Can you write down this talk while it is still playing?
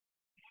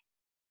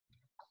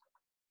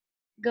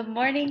Good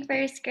morning,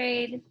 first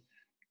grade.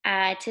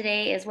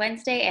 Today is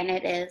Wednesday and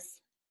it is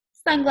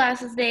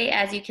sunglasses day,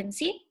 as you can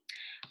see.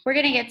 We're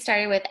going to get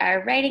started with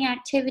our writing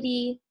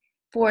activity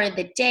for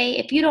the day.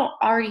 If you don't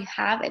already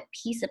have a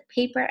piece of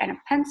paper and a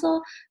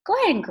pencil, go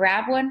ahead and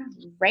grab one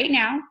right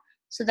now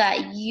so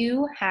that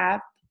you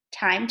have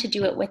time to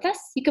do it with us.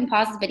 You can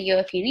pause the video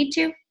if you need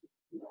to.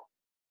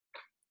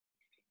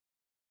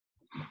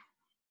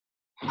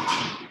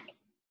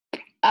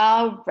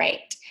 All right.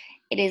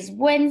 It is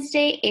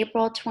Wednesday,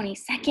 April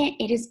 22nd.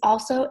 It is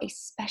also a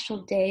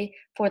special day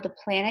for the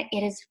planet.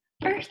 It is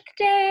Earth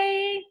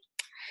Day.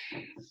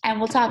 And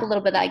we'll talk a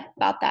little bit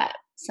about that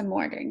some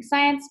more during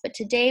science. But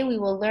today we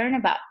will learn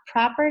about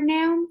proper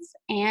nouns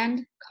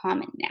and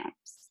common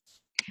nouns.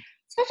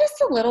 So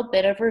just a little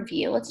bit of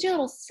review. Let's do a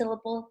little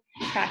syllable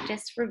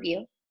practice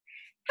review.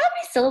 How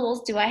many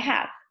syllables do I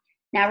have?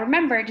 Now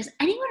remember, does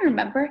anyone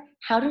remember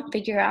how to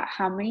figure out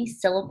how many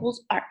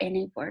syllables are in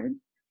a word?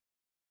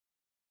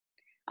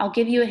 I'll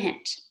give you a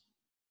hint.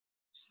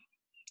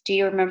 Do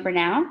you remember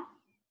now?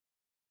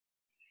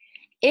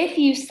 If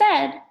you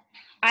said,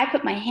 I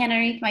put my hand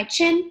underneath my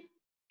chin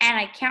and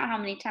I count how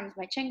many times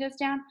my chin goes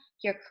down,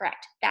 you're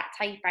correct. That's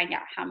how you find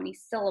out how many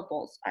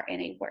syllables are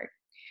in a word.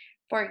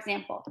 For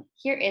example,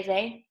 here is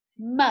a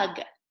mug.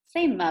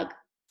 Say mug.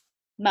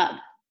 Mug.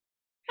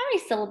 How many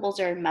syllables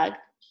are in mug?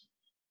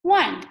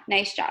 One.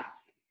 Nice job.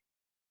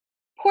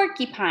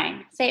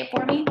 Porcupine. Say it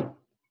for me.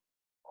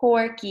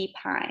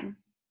 Porcupine.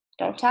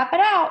 Don't tap it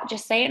out.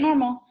 Just say it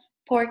normal.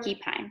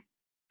 Porcupine.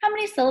 How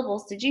many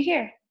syllables did you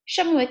hear?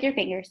 Show me with your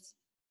fingers.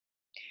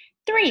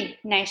 3.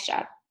 Nice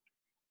job.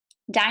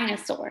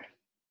 Dinosaur.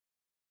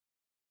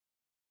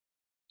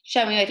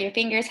 Show me with your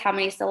fingers how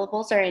many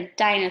syllables are in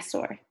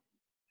dinosaur.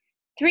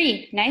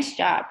 3. Nice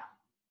job.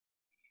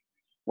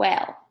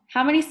 Well.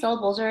 How many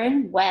syllables are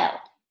in well?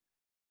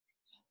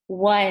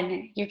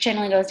 1. Your chin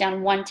only goes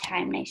down 1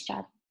 time. Nice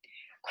job.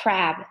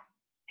 Crab.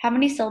 How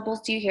many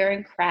syllables do you hear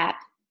in crab?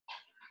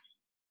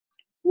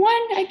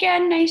 1.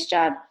 Again, nice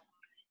job.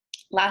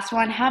 Last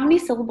one. How many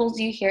syllables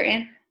do you hear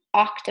in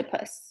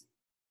octopus?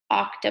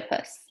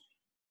 Octopus.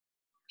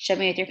 Show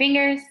me with your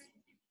fingers.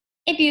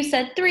 If you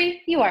said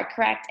 3, you are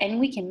correct, and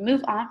we can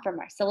move on from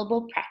our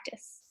syllable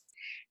practice.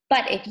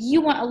 But if you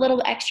want a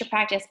little extra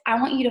practice,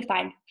 I want you to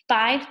find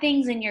 5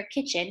 things in your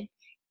kitchen,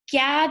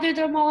 gather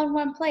them all in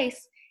one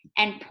place,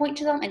 and point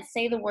to them and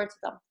say the words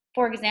of them.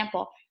 For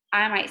example,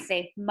 I might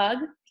say mug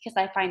because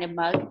I find a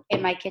mug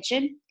in my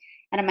kitchen,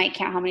 and I might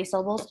count how many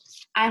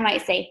syllables. I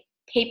might say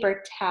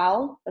paper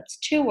towel, that's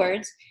 2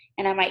 words,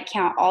 and I might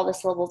count all the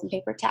syllables in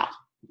paper towel.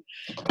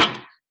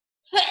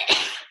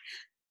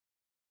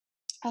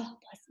 Oh,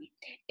 bless me.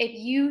 If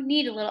you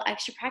need a little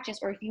extra practice,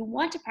 or if you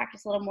want to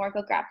practice a little more,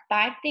 go grab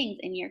 5 things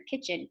in your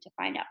kitchen to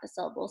find out the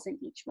syllables in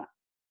each one.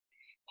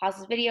 Pause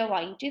this video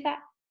while you do that.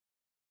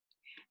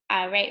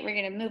 All right, we're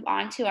going to move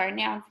on to our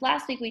nouns.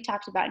 Last week we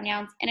talked about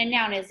nouns, and a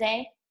noun is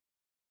a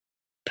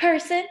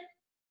person,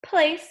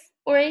 place,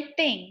 or a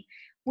thing.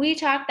 We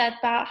talked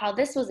about how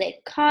this was a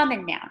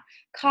common noun.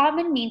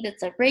 Common means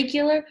it's a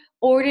regular,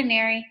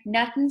 ordinary,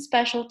 nothing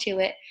special to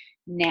it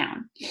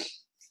noun.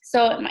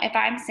 So I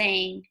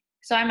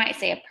might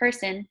say a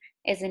person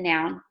is a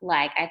noun,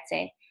 like I'd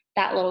say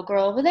that little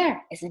girl over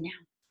there is a noun.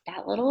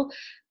 That little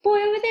boy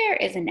over there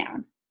is a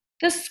noun.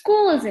 The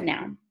school is a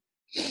noun.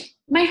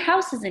 My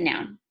house is a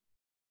noun.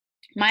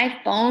 My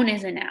phone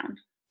is a noun.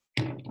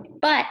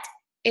 But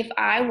if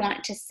I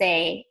want to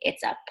say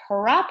it's a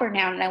proper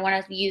noun and I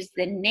want to use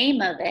the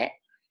name of it,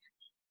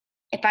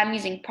 if I'm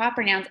using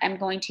proper nouns, I'm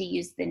going to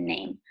use the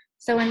name.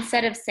 So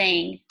instead of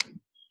saying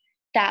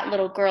that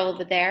little girl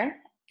over there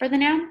for the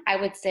noun, I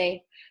would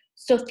say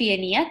Sofia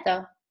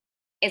Nieto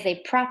is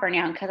a proper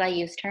noun because I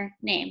used her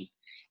name.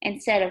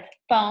 Instead of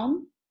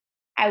phone,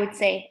 I would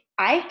say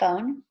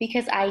iPhone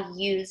because I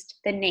used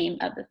the name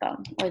of the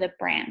phone or the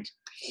brand.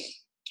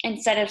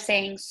 Instead of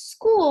saying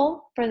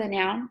school for the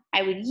noun,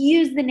 I would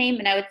use the name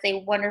and I would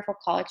say Wonderful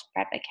College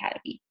Prep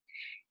Academy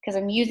because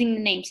I'm using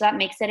the name. So that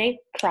makes it a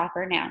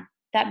proper noun.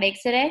 That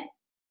makes it a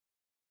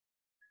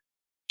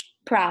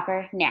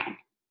proper noun.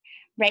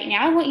 Right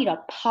now, I want you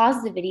to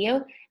pause the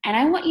video and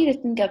I want you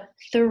to think of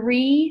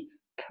 3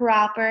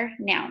 proper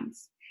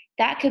nouns.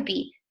 That could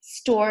be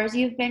stores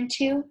you've been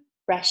to,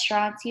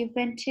 restaurants you've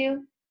been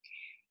to,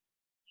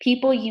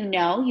 people you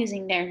know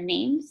using their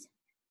names,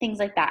 things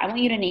like that. I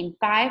want you to name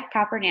 5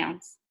 proper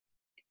nouns.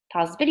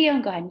 Pause the video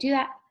and go ahead and do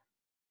that.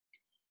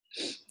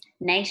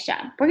 Nice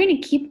job. We're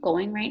going to keep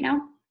going right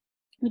now.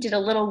 We did a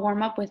little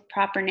warm-up with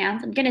proper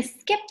nouns. I'm going to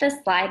skip this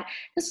slide.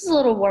 This was a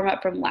little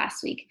warm-up from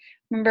last week.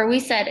 Remember,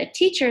 we said a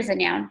teacher is a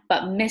noun,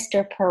 but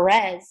Mr.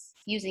 Perez,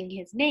 using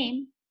his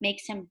name,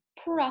 makes him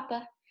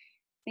proper,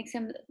 makes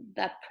him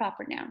the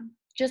proper noun.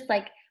 Just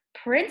like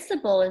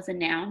principal is a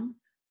noun,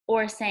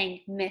 or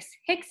saying Miss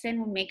Hickson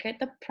would make it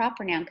the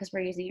proper noun because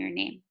we're using your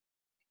name.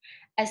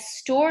 A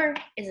store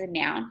is a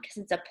noun because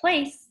it's a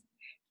place,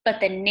 but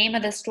the name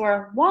of the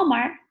store,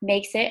 Walmart,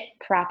 makes it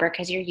proper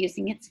because you're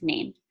using its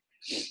name.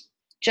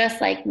 Just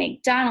like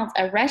McDonald's,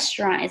 a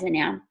restaurant is a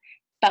noun,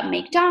 But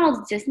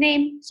McDonald's is his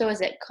name, so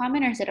is it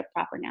common or is it a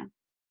proper noun?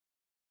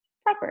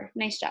 Proper.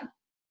 Nice job.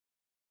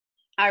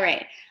 All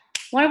right.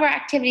 One of our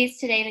activities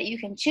today that you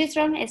can choose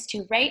from is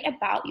to write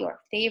about your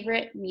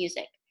favorite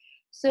music.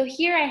 So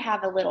here I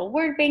have a little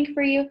word bank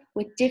for you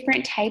with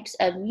different types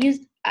of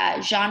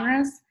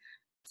genres.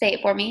 Say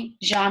it for me.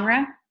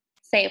 Genre.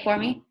 Say it for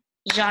me.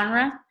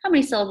 Genre. How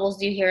many syllables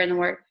do you hear in the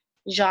word?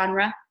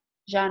 Genre.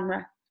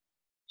 Genre.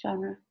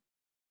 Genre.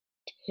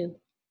 2.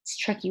 It's a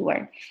tricky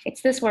word.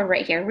 It's this word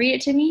right here. Read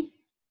it to me.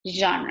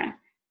 Genre.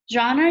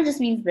 Genre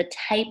just means the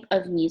type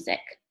of music,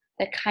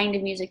 the kind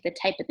of music, the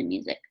type of the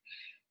music.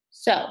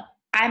 So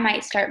I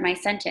might start my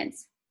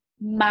sentence.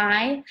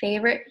 My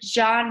favorite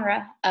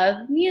genre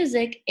of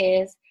music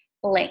is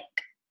blank.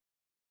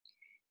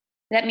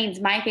 That means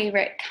my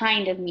favorite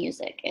kind of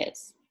music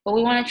is. But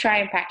we want to try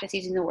and practice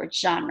using the word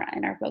genre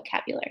in our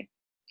vocabulary.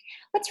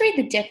 Let's read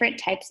the different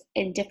types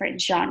and different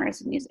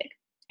genres of music.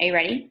 Are you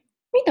ready?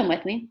 Read them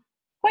with me.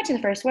 Point to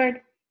the first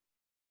word.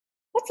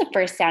 What's the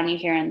first sound you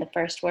hear in the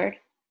first word?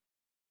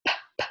 P,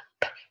 p,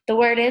 p. The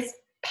word is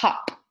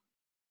pop.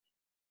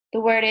 The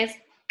word is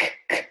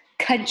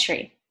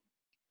country.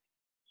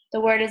 The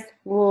word is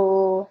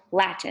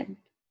Latin.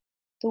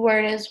 The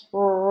word is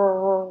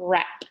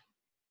rap.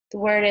 The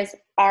word is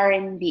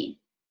R&B.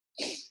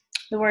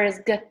 The word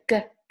is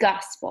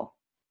gospel.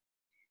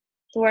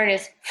 The word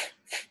is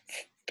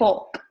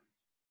folk.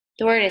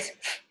 The word is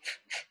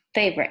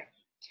favorite.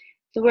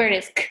 The word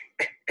is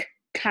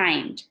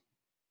kind.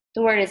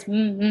 The word is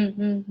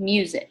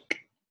music.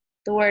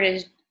 The word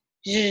is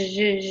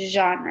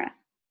genre.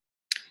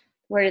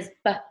 The word is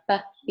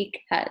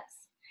because.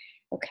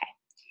 Okay.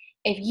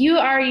 If you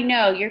already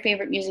know your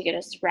favorite music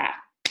is rap,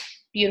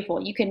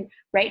 beautiful. You can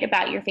write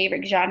about your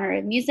favorite genre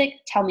of music.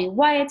 Tell me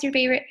why it's your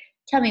favorite.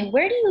 Tell me,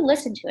 where do you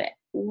listen to it?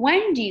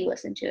 When do you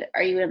listen to it?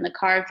 Are you in the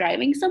car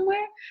driving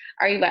somewhere?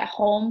 Are you at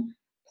home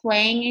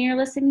playing and you're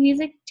listening to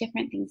music?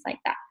 Different things like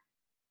that.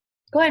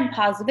 Go ahead and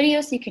pause the video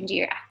so you can do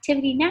your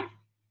activity now.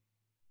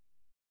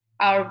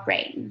 All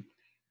right.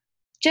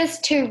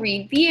 Just to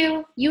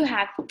review, you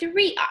have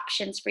 3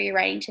 options for your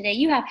writing today.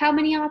 You have how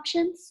many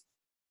options?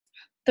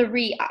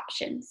 3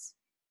 options.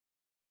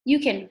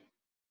 You can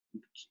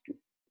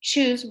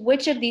choose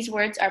which of these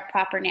words are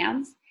proper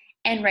nouns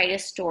and write a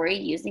story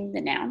using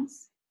the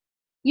nouns.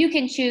 You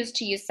can choose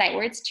to use sight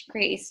words to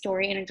create a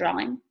story in a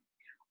drawing,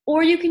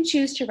 or you can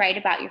choose to write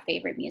about your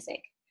favorite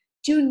music.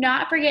 Do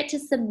not forget to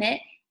submit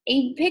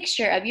a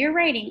picture of your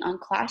writing on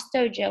Class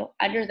Dojo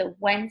under the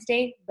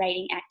Wednesday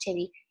writing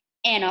activity.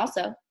 And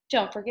also,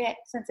 don't forget,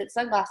 since it's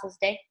Sunglasses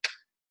Day,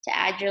 to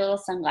add your little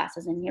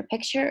sunglasses in your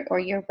picture or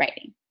your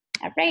writing.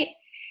 All right,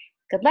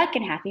 good luck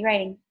and happy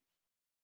writing.